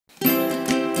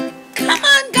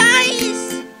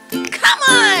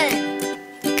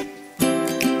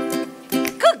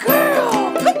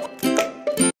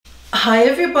Hi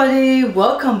everybody,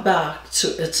 welcome back to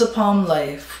It's a Palm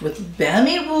Life with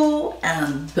Bammy Woo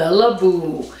and Bella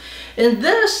Boo. In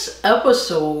this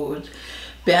episode,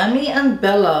 Bammy and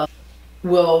Bella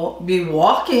will be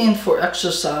walking for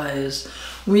exercise.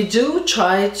 We do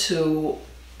try to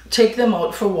take them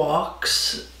out for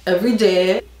walks every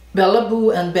day. Bella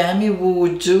Boo and Bammy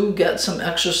Woo do get some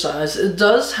exercise. It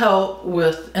does help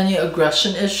with any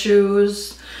aggression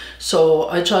issues. So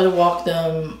I try to walk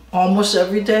them almost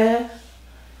every day.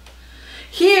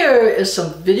 Here is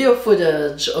some video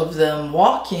footage of them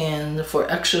walking for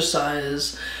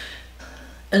exercise.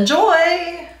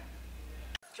 Enjoy!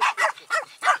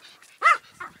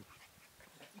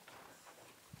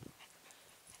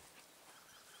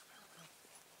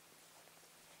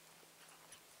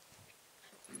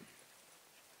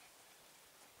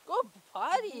 Good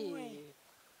potty.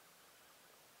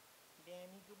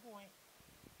 Bammy, good boy.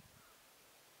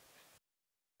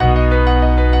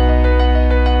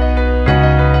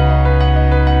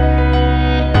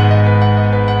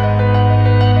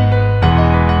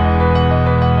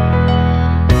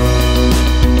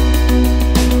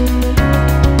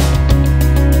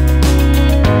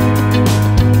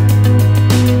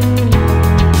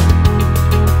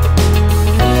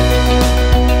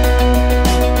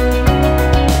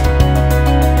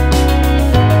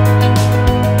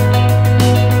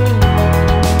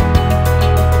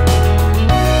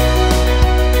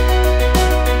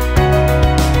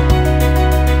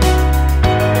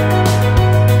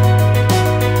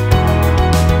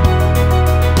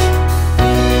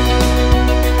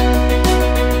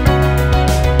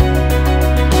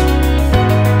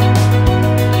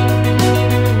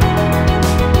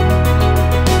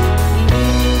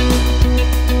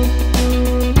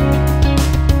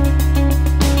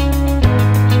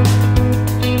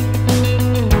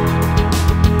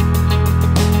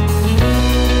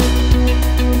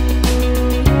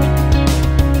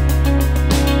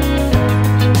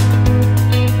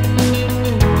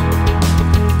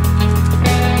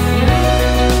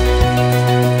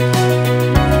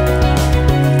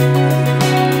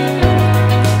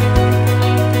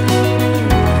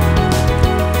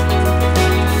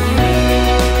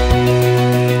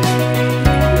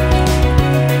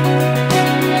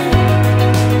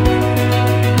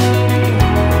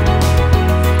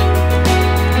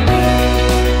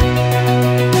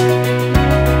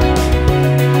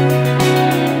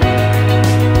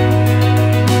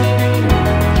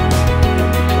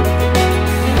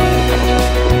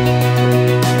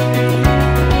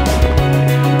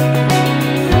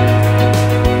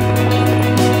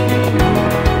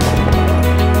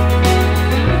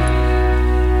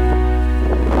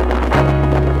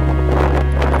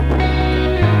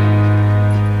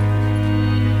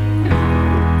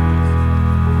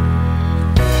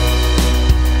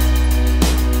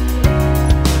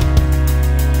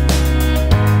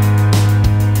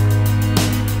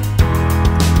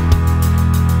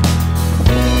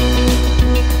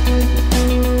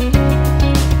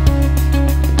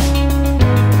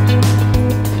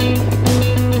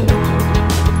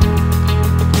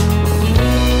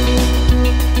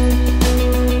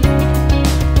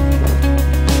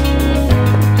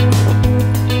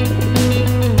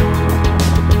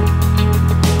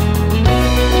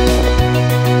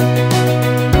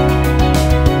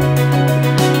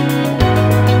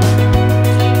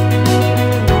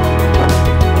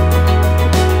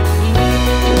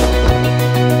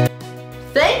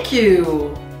 Thank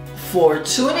you for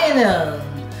tuning in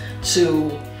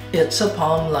to It's a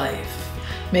Palm Life.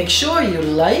 Make sure you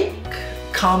like,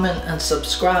 comment, and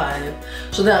subscribe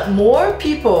so that more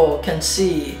people can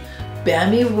see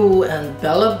Bammy Woo and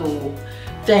Bella Boo.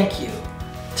 Thank you.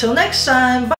 Till next time, bye.